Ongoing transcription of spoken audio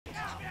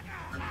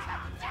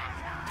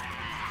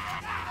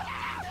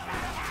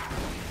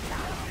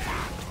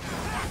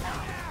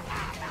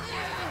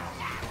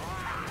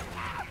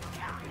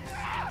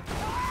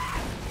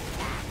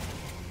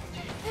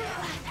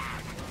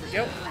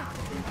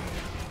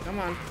Come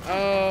on.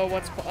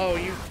 Oh, oh,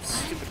 you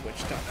stupid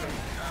witch doctor.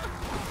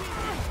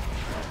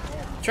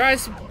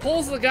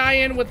 Pulls the guy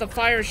in with the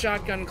fire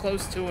shotgun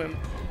close to him.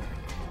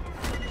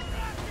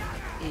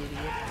 Idiot.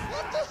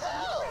 What the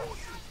hell?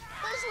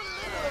 Those were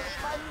literally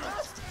my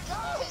best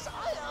guys.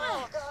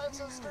 Oh god, I'm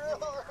so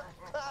screwed.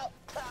 Crap.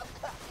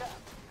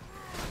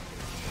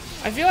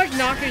 I feel like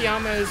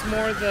Nakayama is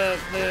more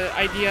the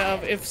idea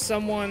of if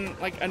someone,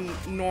 like a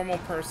normal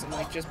person,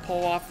 like just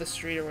pull off the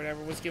street or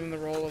whatever, was given the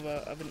role of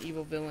an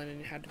evil villain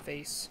and had to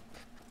face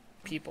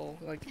people,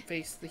 like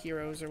face the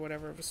heroes or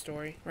whatever of a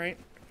story, right?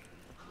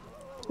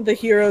 The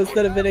heroes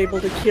that have been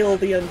able to kill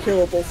the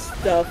unkillable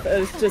stuff,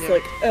 and it's just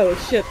like, oh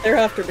shit, they're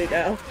after me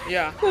now.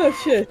 Yeah. Oh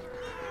shit.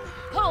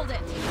 Hold it.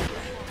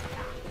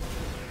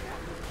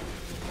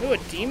 Ooh, a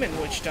demon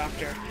witch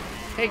doctor.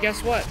 Hey,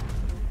 guess what?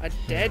 A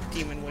dead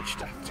demon witch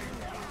doctor.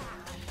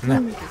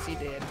 Is he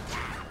dead?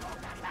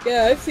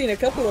 Yeah, I've seen a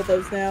couple of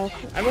those now.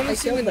 I've only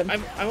seen the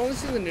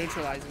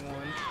neutralizing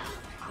one.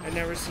 I've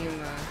never seen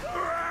the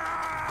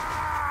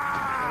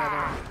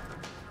other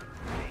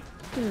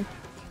one.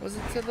 Was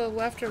it to the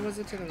left or was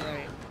it to the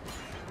right?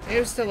 It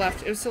was to the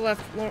left. It was to the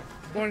left.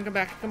 Lauren, come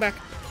back. Come back.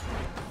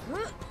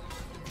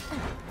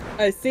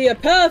 I see a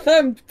path.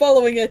 I'm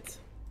following it.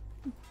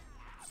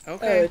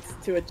 Okay. Oh, it's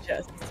to a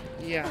chest.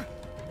 Yeah.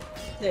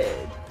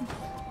 Dead.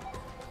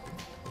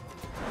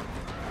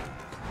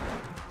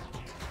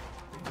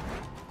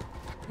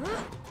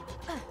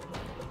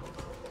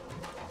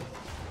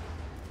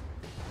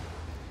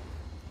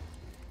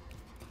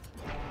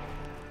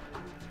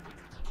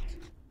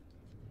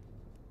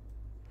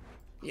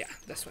 Yeah,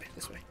 this way,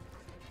 this way.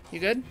 You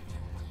good?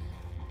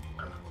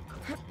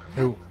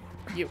 Who?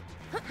 You.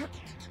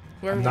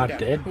 Whoever I'm went not down.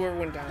 dead. Whoever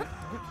went down.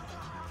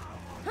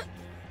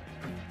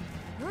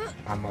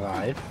 I'm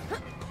alive.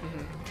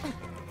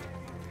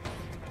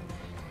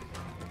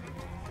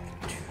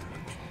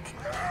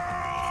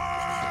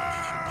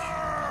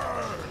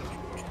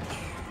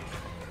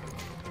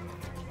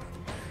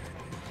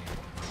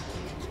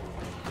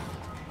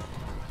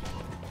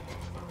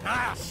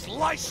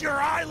 Slice your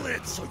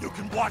eyelids so you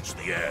can watch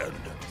the end.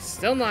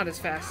 Still not as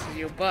fast as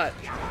you, but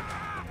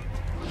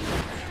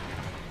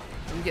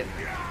I'm getting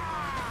there.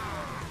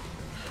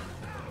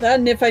 That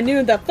and if I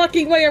knew the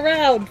fucking way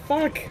around,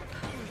 fuck.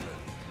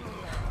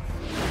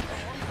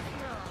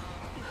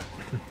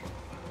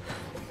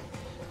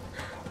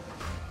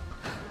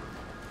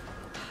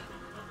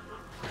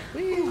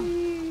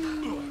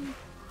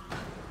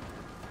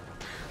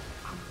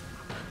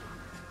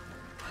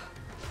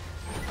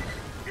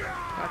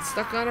 Got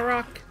stuck on a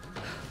rock.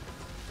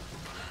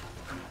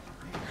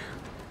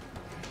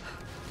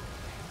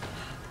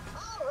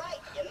 All right,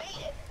 you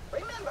made it.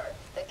 Remember,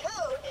 the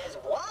code is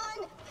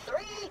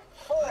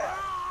 134.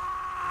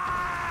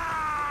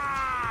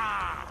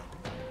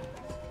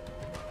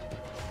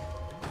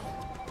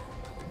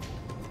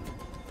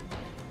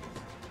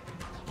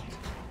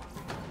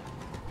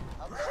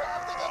 I'm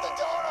trapped to get the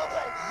door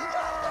open.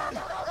 Go.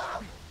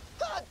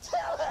 God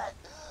damn it!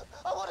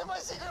 I wanted my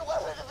secret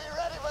weapon to be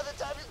ready by the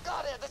time you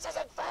got here. This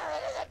isn't fair.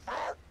 It isn't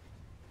fair.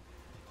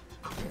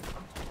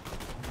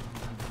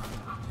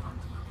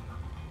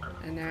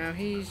 And now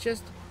he's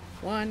just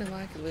whining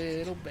like a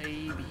little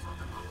baby.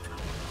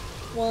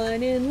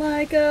 Whining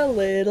like a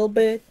little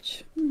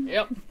bitch.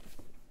 Yep.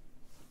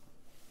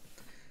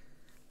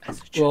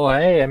 Well,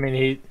 hey, I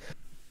mean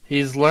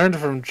he's learned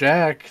from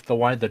Jack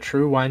the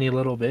true whiny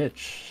little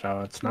bitch,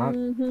 so it's not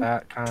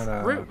that kind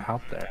of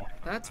out there.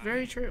 That's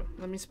very true.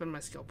 Let me spend my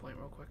skill point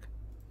real quick.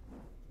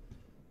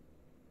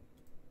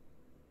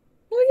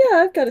 Oh yeah,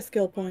 I've got a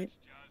skill point.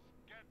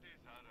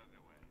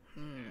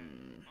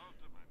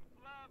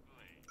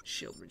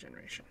 Shield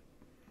regeneration.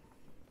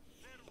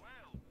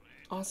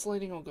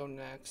 Oscillating will go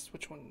next.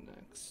 Which one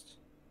next?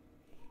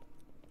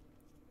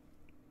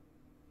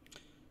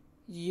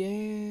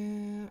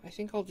 Yeah, I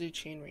think I'll do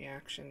chain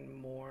reaction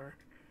more.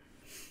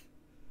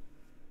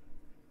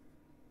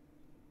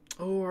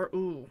 Or,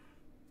 ooh.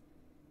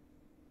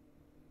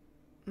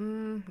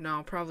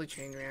 No, probably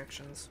chain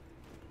reactions.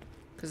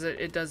 Because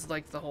it does,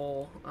 like, the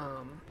whole,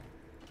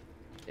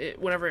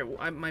 whenever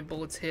my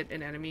bullets hit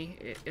an enemy,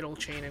 it'll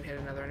chain and hit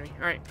another enemy.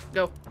 Alright,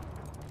 go.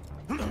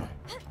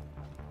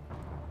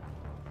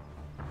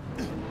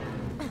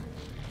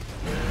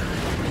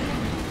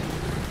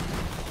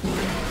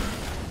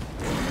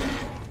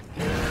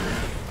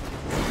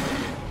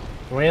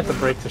 Do we have to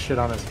break the shit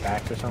on his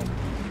back or something?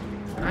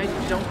 I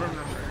don't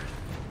remember.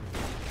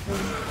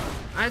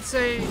 I'd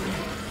say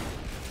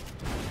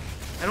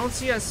I don't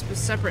see a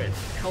separate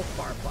health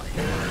bar applying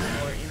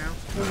for it, you know?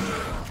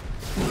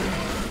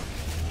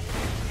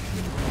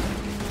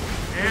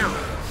 Ow.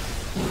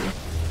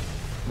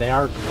 They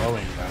are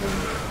glowing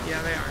though.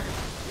 Yeah, they are.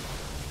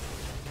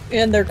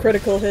 And they're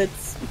critical hits.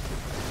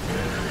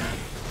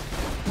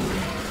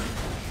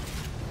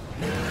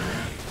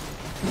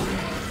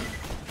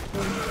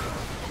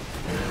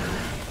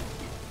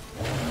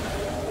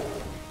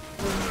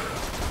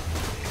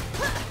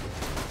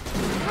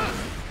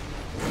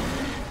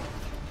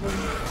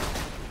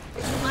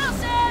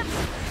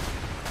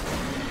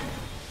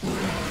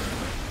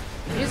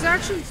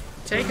 actually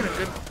taking a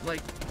good,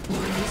 like,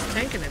 he's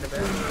tanking it a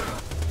bit.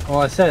 Well,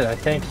 I said I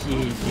think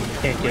he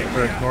can't get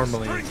hurt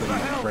normally until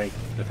you break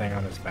the thing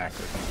on his back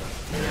or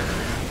something.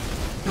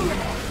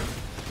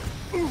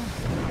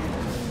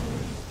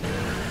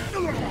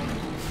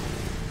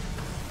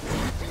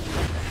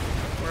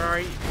 Where are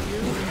you?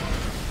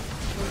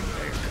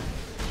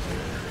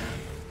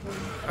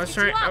 I was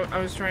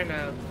trying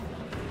to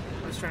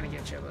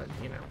get you, but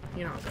you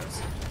know how it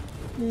goes.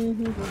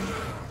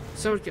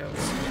 So it goes.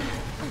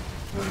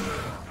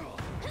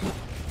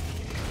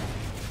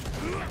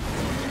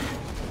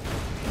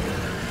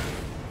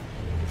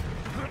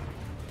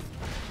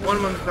 One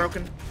of them's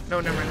broken. No,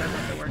 never mind. I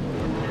thought they were.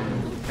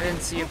 I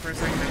didn't see it for a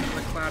second in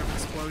the cloud of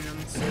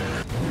explosions.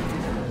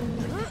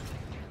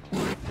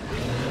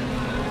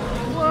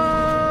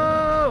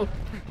 Whoa!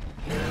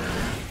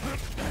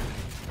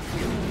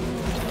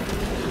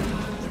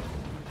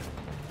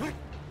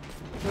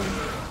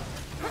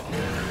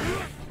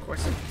 Of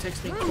course, it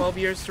takes me 12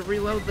 years to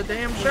reload the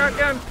damn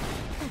shotgun.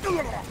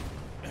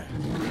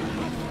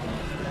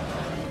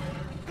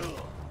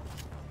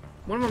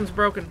 One of them's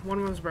broken. One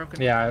of them's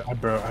broken. Yeah, I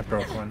broke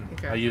one.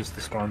 Okay. I used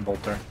the storm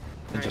bolter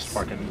and just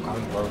fucking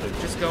unloaded.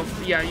 Just go.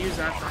 Yeah, use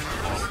that then.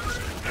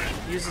 Just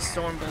use the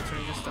storm bolter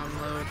and just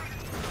unload.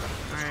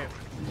 All right.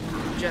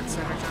 Jet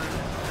center time.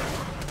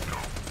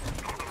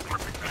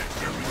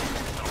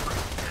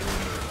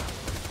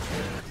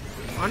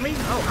 On me?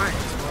 Oh, hi.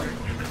 It's water.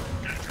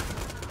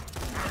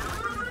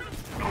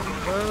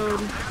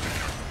 Load.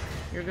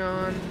 You're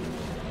gone.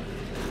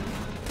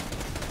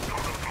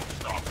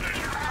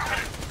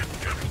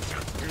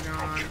 You're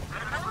gone.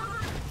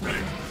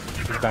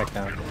 He's back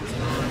down.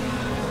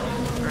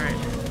 Alright.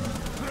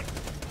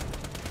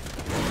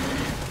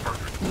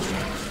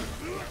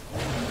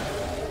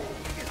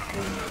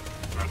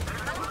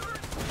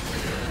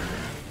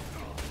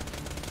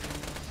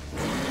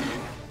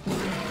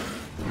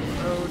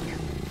 Load.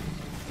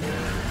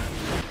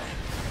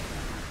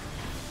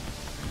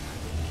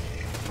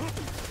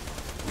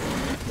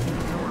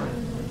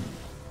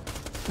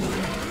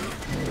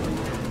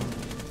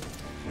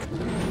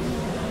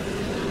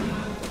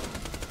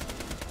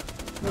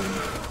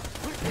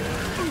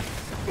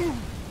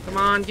 Come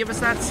on, give us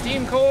that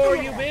steam core,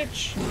 you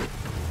bitch!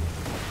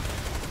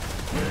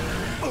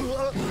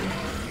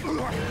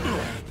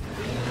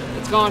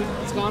 It's gone.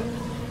 It's gone.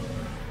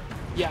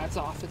 Yeah, it's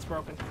off. It's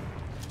broken.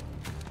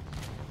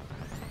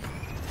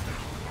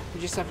 We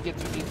just have to get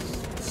through these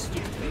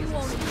stupid phases. You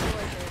won't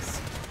enjoy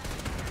this.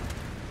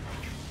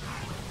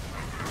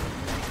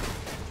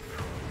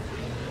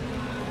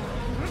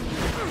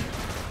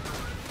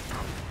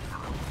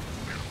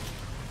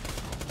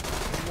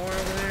 More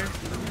over there.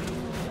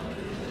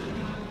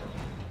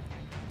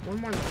 One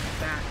more in the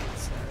back, it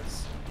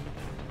says.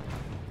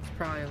 It's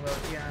probably a little.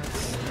 Yeah,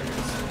 there it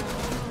is.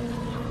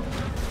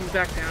 He's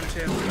back down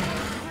too.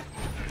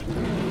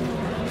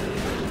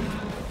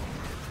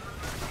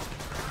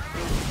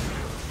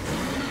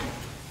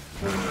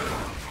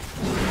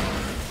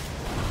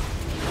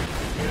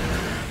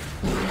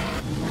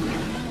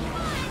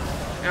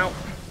 Ow.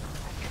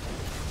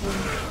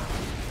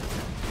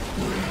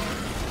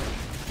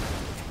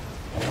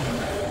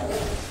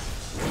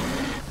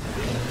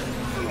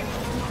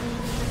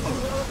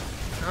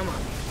 Come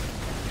on.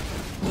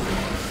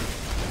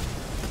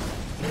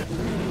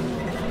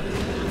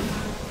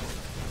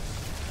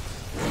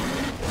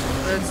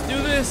 Let's do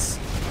this.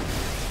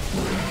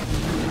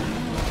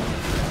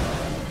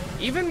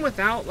 Even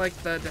without like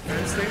the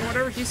defense thing or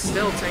whatever, he's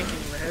still tanking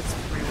the hits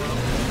pretty well.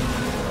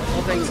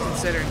 All things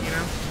considered, you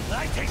know.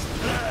 I taste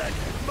blood.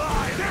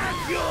 Mine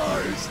and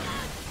yours.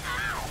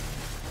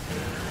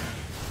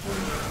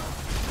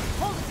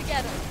 Hold it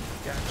together.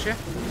 Gotcha.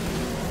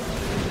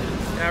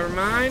 Never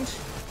mind.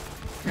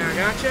 Now I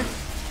gotcha.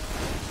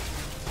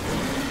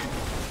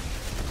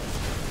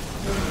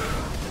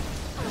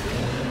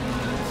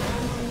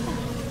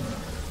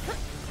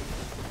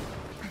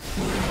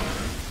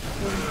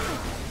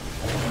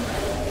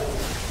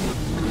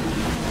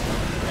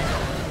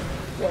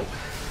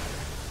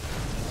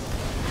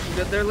 You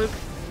good there, Luke?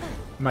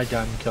 My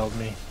gun killed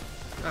me.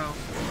 Oh.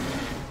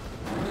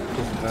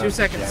 'Cause, 2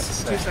 seconds.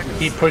 yes, 2 seconds.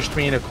 He pushed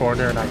me in a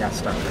corner and I got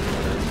stuck in a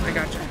corner. I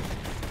gotcha.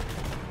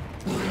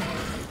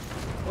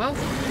 Well,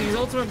 these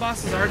ultimate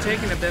bosses are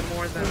taking a bit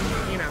more than,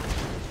 you know,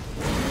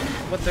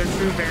 what their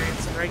true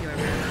variants and regular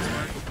variants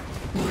were.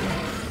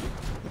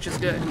 Which is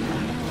good.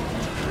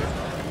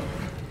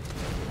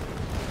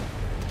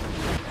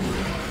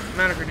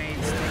 Amount of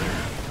grenades taken.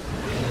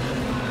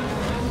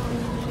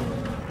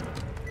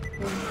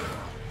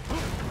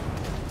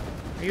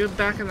 Are you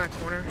back in that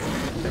corner?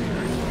 There you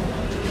are.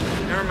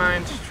 Never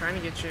mind. Trying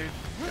to get you.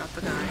 Got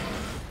the guy.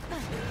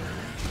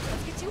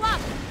 Let's get you up.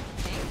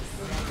 Thanks.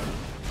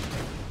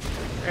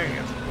 There you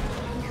go.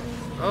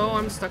 Oh,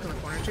 I'm stuck in the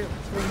corner too.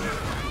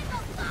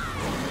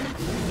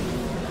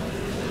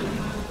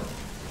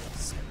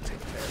 It's gonna take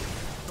a bit.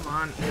 Come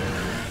on.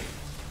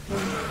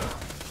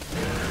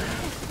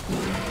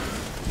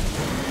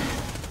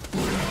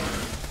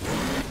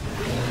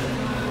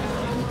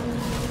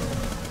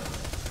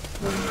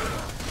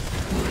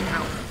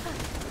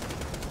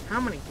 How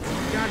many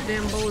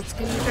goddamn bullets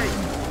can you take?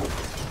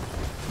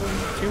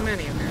 Too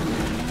many, apparently.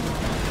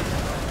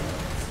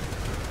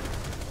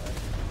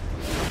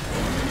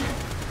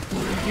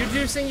 You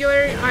do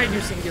singularity, I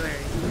do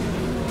singularity.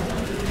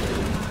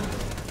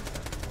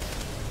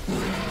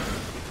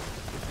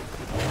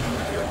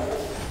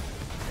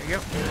 There you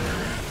go.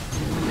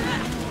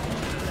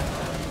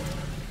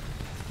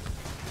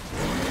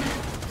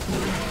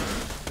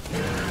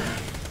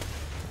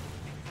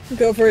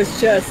 Go for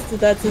his chest.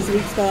 That's his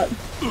weak spot.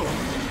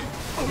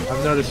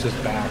 I've noticed his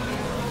back.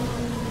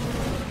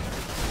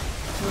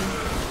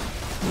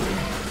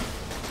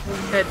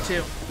 Head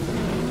too.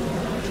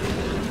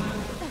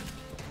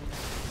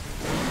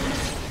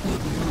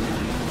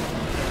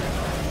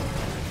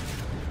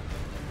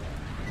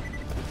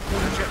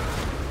 Gotcha.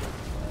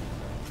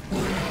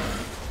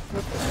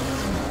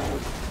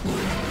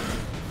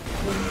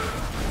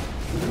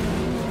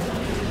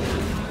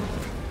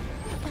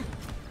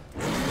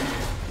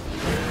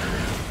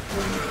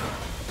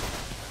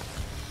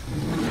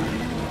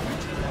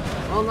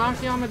 Well,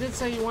 Nakayama did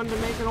say you wanted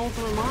to make an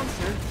ultimate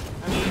monster.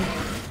 I mean,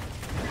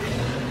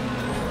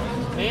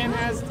 man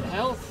has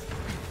health.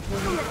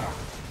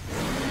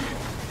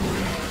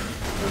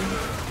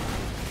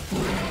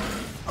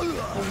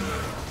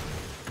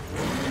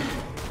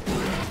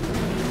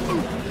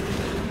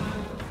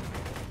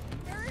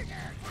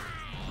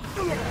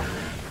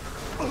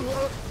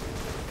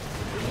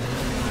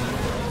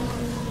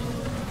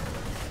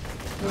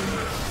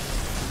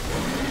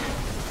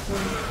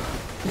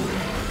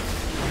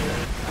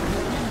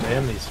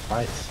 Damn these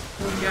fights.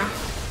 Yeah.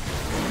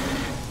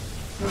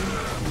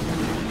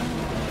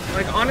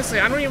 Like, honestly,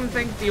 I don't even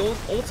think the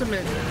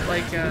ultimate,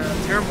 like,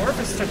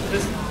 Terramorphous took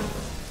this long.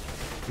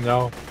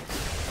 No.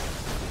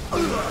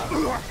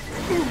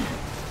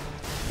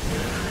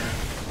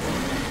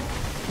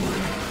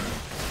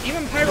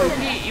 Even Pyro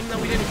Pete, even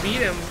though we didn't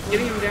beat him,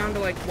 getting him down to,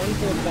 like, one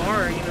full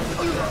bar, you know,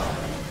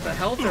 the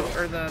health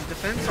or the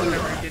defense or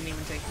whatever, it didn't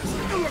even take this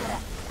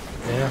long.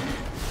 Yeah.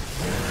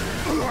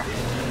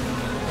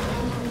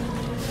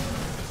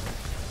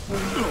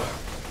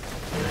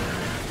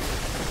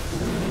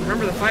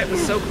 Remember, the fight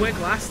was so quick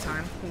last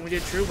time when we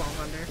did True Ball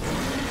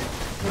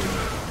Thunder.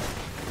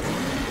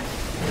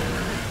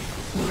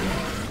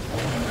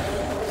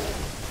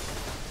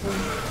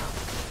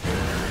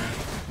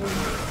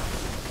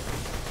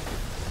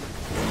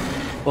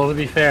 Well, to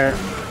be fair,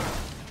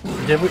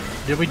 did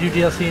we do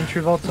DLC in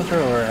True Vault Hunter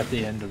or at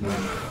the end of that?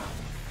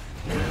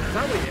 I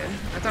thought we did.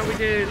 I thought we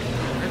did.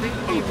 I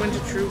think we went to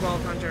True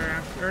Vault Hunter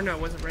after. Or no,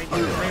 was it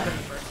regular? It may have been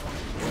the first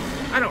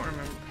one. I don't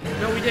remember.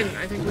 No, we didn't.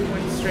 I think we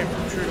went straight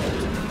from True to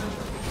Ultimate.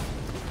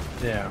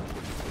 Yeah.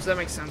 So that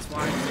makes sense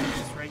why. It's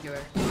just regular.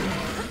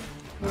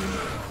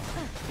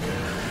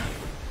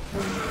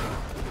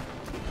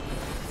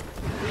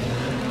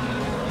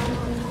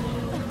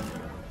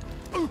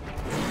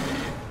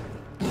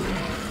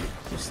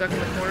 You stuck in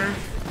the corner,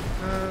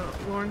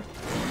 Lauren?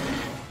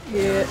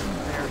 Yeah.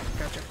 There,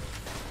 gotcha.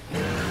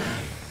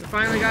 We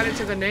finally got it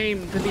to the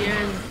name, to the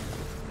end.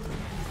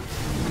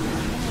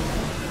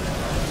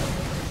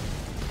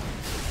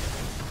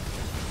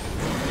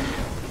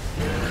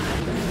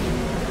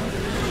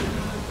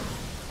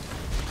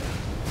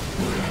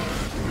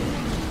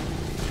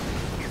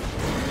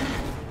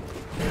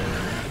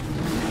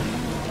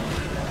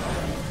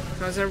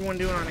 How's everyone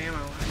doing on ammo?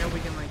 I know we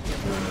can like get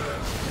one of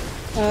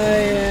those. I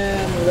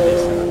am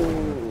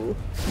low.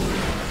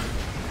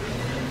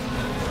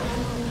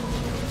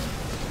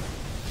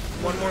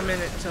 One more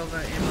minute till the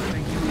ammo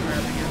thing can be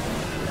grabbed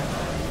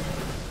again.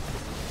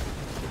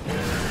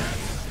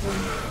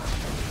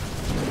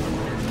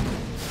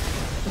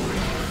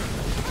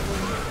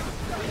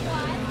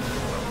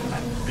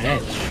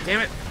 Bitch.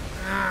 Damn it!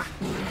 Ah.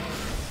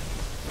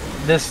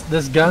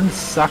 This gun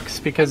sucks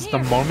because the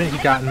moment he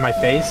got in my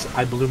face,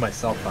 I blew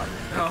myself up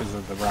because Oh.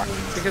 of the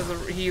rockets.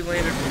 Because he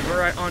landed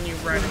right on you,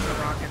 right into the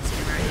rockets,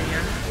 came at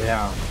you, yeah?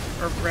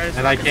 Yeah. Or right as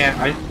And I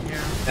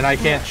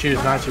rockets- can't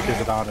choose not to because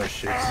it auto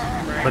shoots.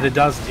 Right. But it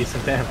does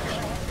decent damage.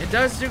 It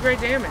does do great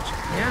damage,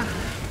 yeah.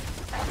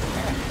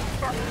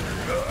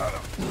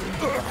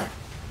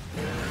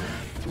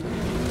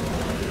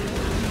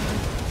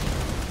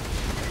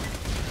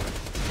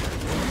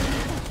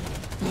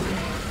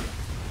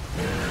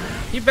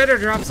 He better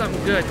drop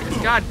something good, because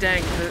god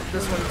dang,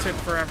 this one took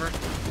forever.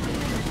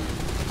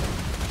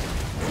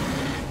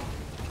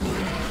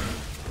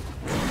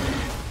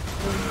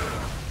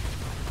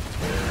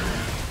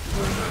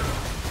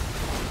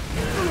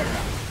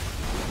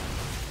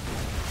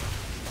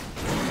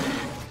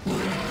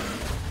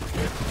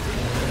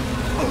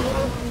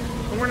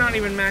 And we're not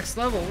even max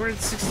level, we're at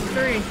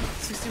 63.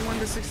 61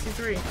 to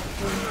 63.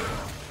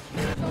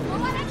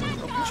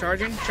 Oh,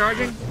 charging?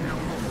 Charging? No.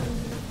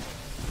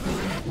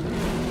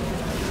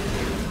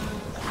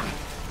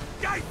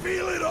 I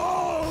feel it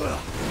all!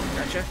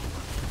 Gotcha.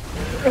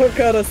 Oh,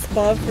 got a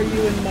spot for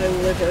you in my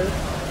liver.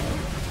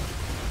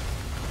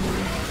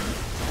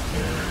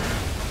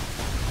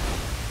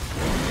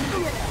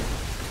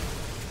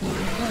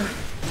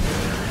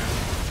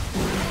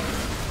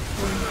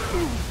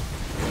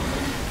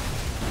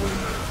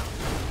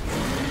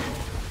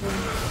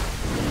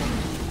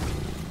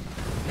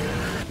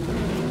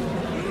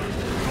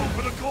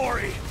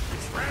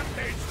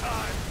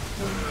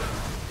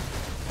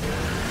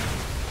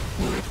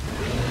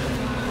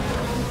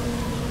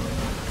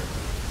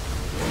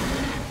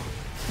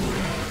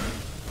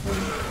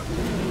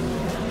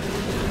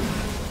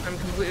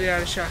 completely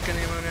out of shotgun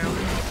ammo now.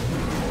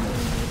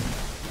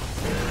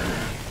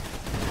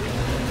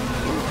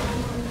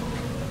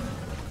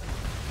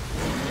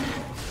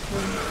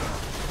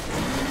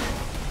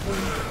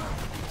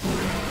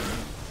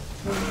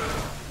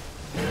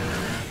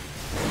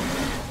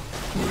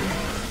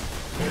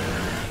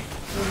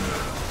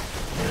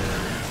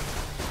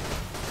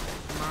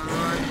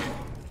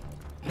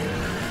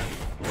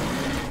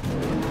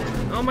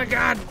 Oh my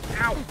god!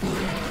 Ow!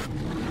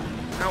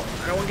 Ow!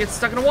 I don't want to get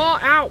stuck in a wall!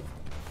 Ow!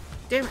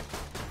 Damn it!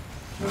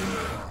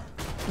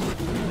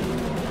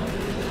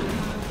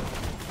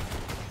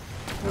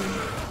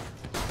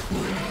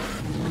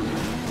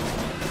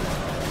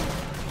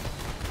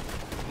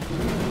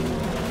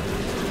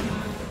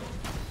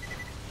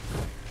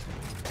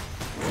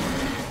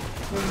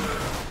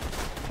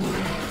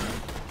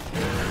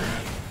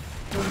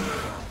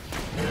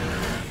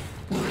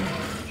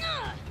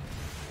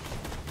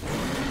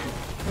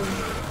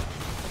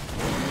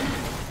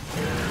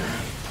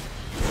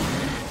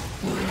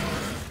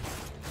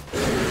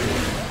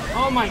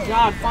 Oh my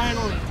god,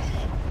 finally!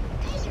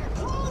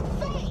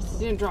 He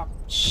didn't drop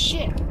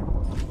shit!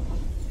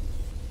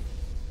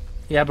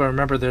 Yeah, but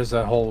remember there's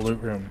a whole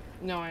loot room.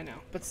 No, I know,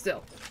 but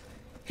still.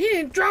 He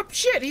didn't drop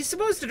shit! He's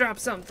supposed to drop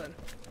something!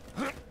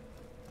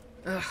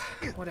 Ugh,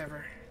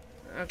 whatever.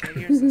 Okay,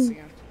 here's this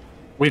again.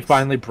 We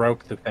finally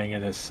broke the thing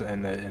in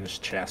his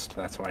chest.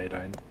 That's why he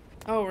died.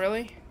 Oh,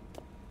 really?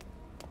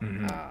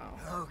 Mm-hmm.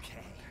 Oh.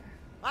 Okay.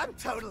 I'm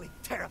totally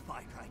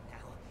terrified right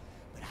now,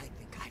 but I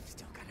think I've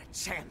still got a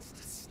chance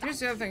to stop. Here's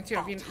the other thing too.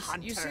 If you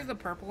see Hunter. the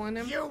purple in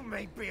him, You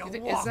may be a is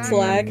that walking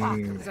Slag?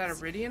 apocalypse, Is that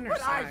Iridian or but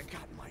slag? I've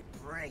got my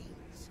brains.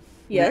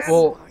 Yes.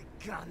 Well, My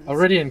guns.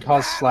 Iridian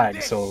caused And slag,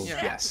 this so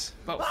Yeah. yes.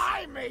 Both.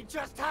 I may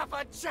just have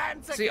a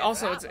chance. See,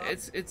 also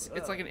it's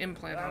like an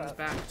implant on his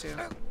back too.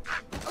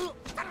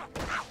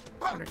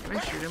 Hunter, can I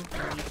shoot him?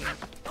 No, you can't.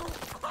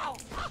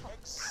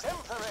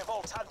 Exemplary,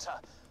 Vault Hunter.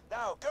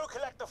 Now, go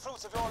collect the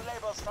fruits of your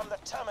labors from the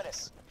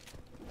terminus.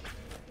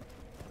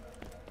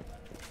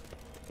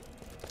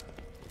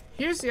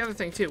 Here's the other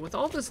thing too. With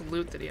all this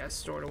loot that he has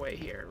stored away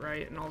here,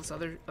 right, and all this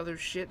other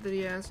shit that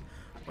he has,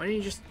 why don't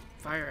you just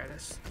fire at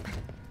us?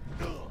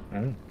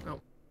 Mm. Oh,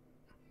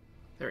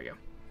 there we go.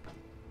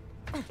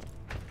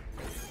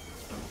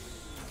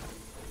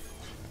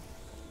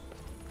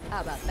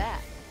 How about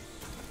that?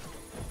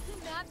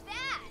 Not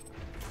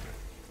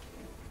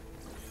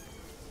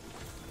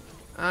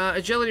bad.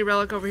 Agility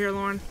relic over here,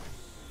 Lauren,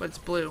 but it's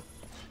blue.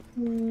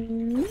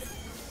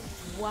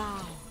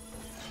 Wow.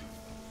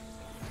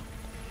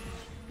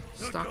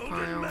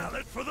 Stockpile.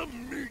 Mallet for the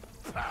meat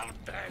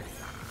pounding.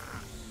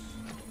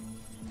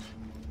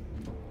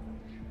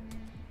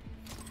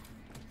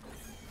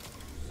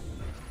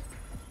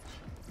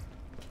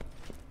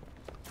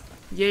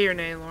 Yay or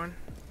nay, Lauren?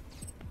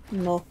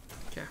 No.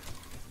 Okay.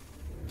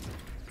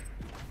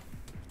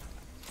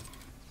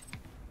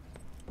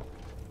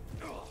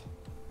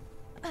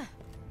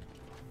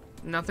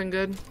 Nothing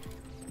good?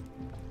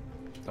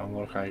 Don't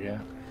look like it.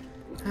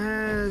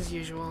 As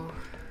usual.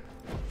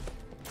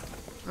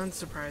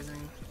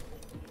 Unsurprising.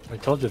 I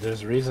told you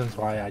there's reasons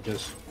why I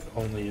just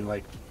only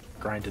like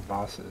grinded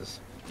bosses.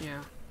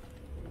 Yeah.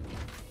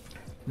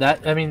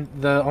 That I mean,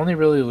 the only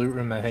really loot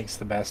room I think's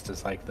the best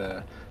is like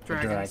the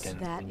Dragons. dragon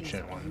That is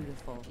ancient one.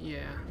 beautiful. Yeah.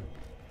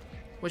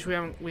 Which we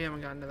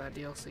haven't gotten to that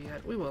DLC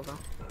yet. We will though.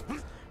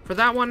 For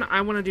that one,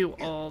 I want to do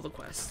all the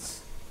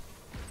quests.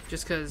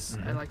 Just because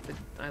I like that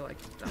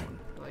one.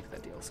 I like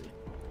that DLC.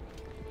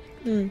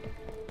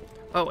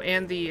 Oh,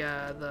 and the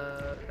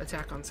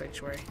attack on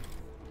Sanctuary.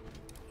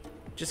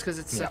 Just because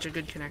it's such a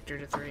good connector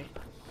to 3.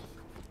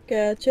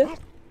 Gotcha.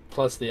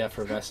 Plus the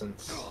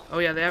effervescence. Oh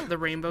yeah, they have the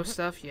rainbow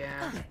stuff.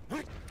 Yeah.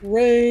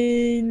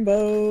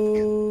 Rainbow.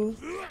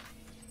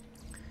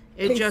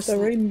 It Taste just the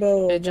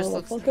rainbow, it just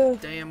looks motherfucker.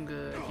 damn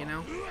good, you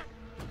know.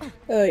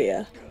 Oh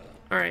yeah.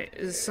 All right,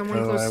 is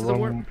someone close to the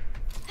warp?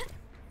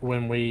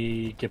 When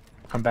we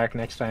come back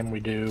next time, we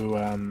do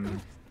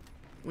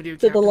We do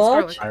To the Captain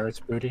lodge? Scarlet. Pirate's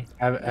Booty.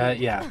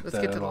 Yeah. Let's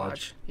get to the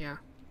lodge. Yeah.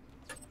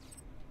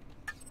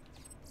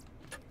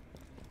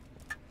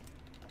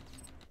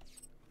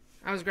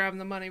 I was grabbing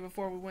the money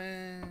before we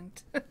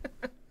went.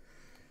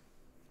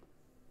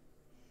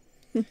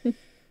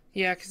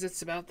 Yeah, because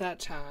it's about that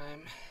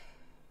time.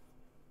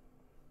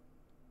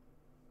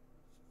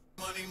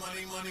 Money,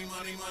 money, money,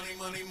 money, money,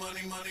 money,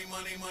 money, money,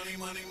 money, money,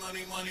 money,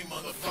 money, money,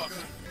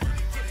 motherfucker.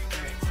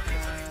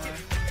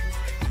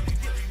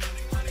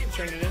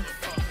 Turn it in.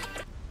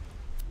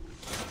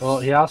 Well,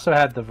 he also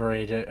had the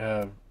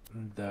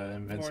the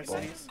invincible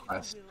Cities.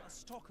 quest.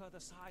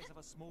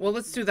 Well,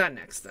 let's do that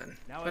next then,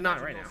 but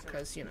not right now,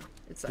 because you know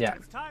it's that Yeah.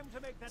 time.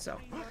 So,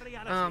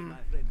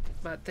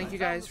 but thank you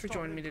guys for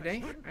joining me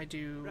today. I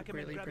do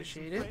greatly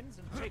appreciate it.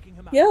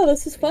 Yeah,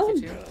 this is Thank fun.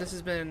 you too. This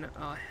has been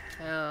a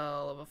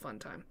hell of a fun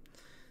time.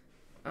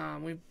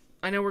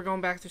 I know we're going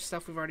back through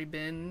stuff we've already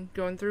been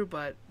going through,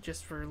 but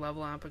just for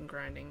level up and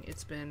grinding,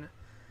 it's been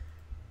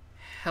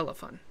hella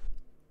fun.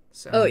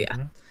 So, Oh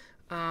yeah.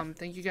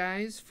 thank you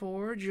guys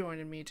for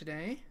joining me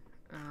today.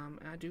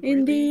 I do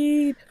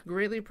Indeed.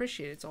 greatly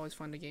appreciate it. It's always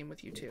fun to game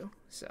with you too.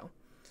 So.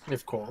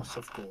 Of course,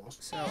 of course.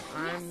 So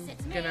I'm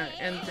gonna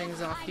end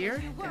things off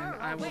here, and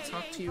I will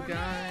talk to you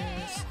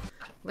guys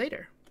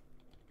later.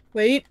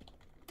 Wait.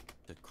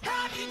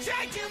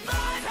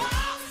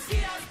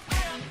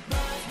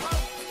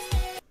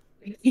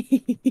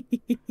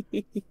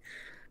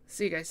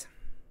 See you guys.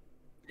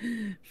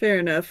 Fair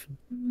enough.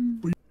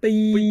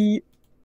 Bye.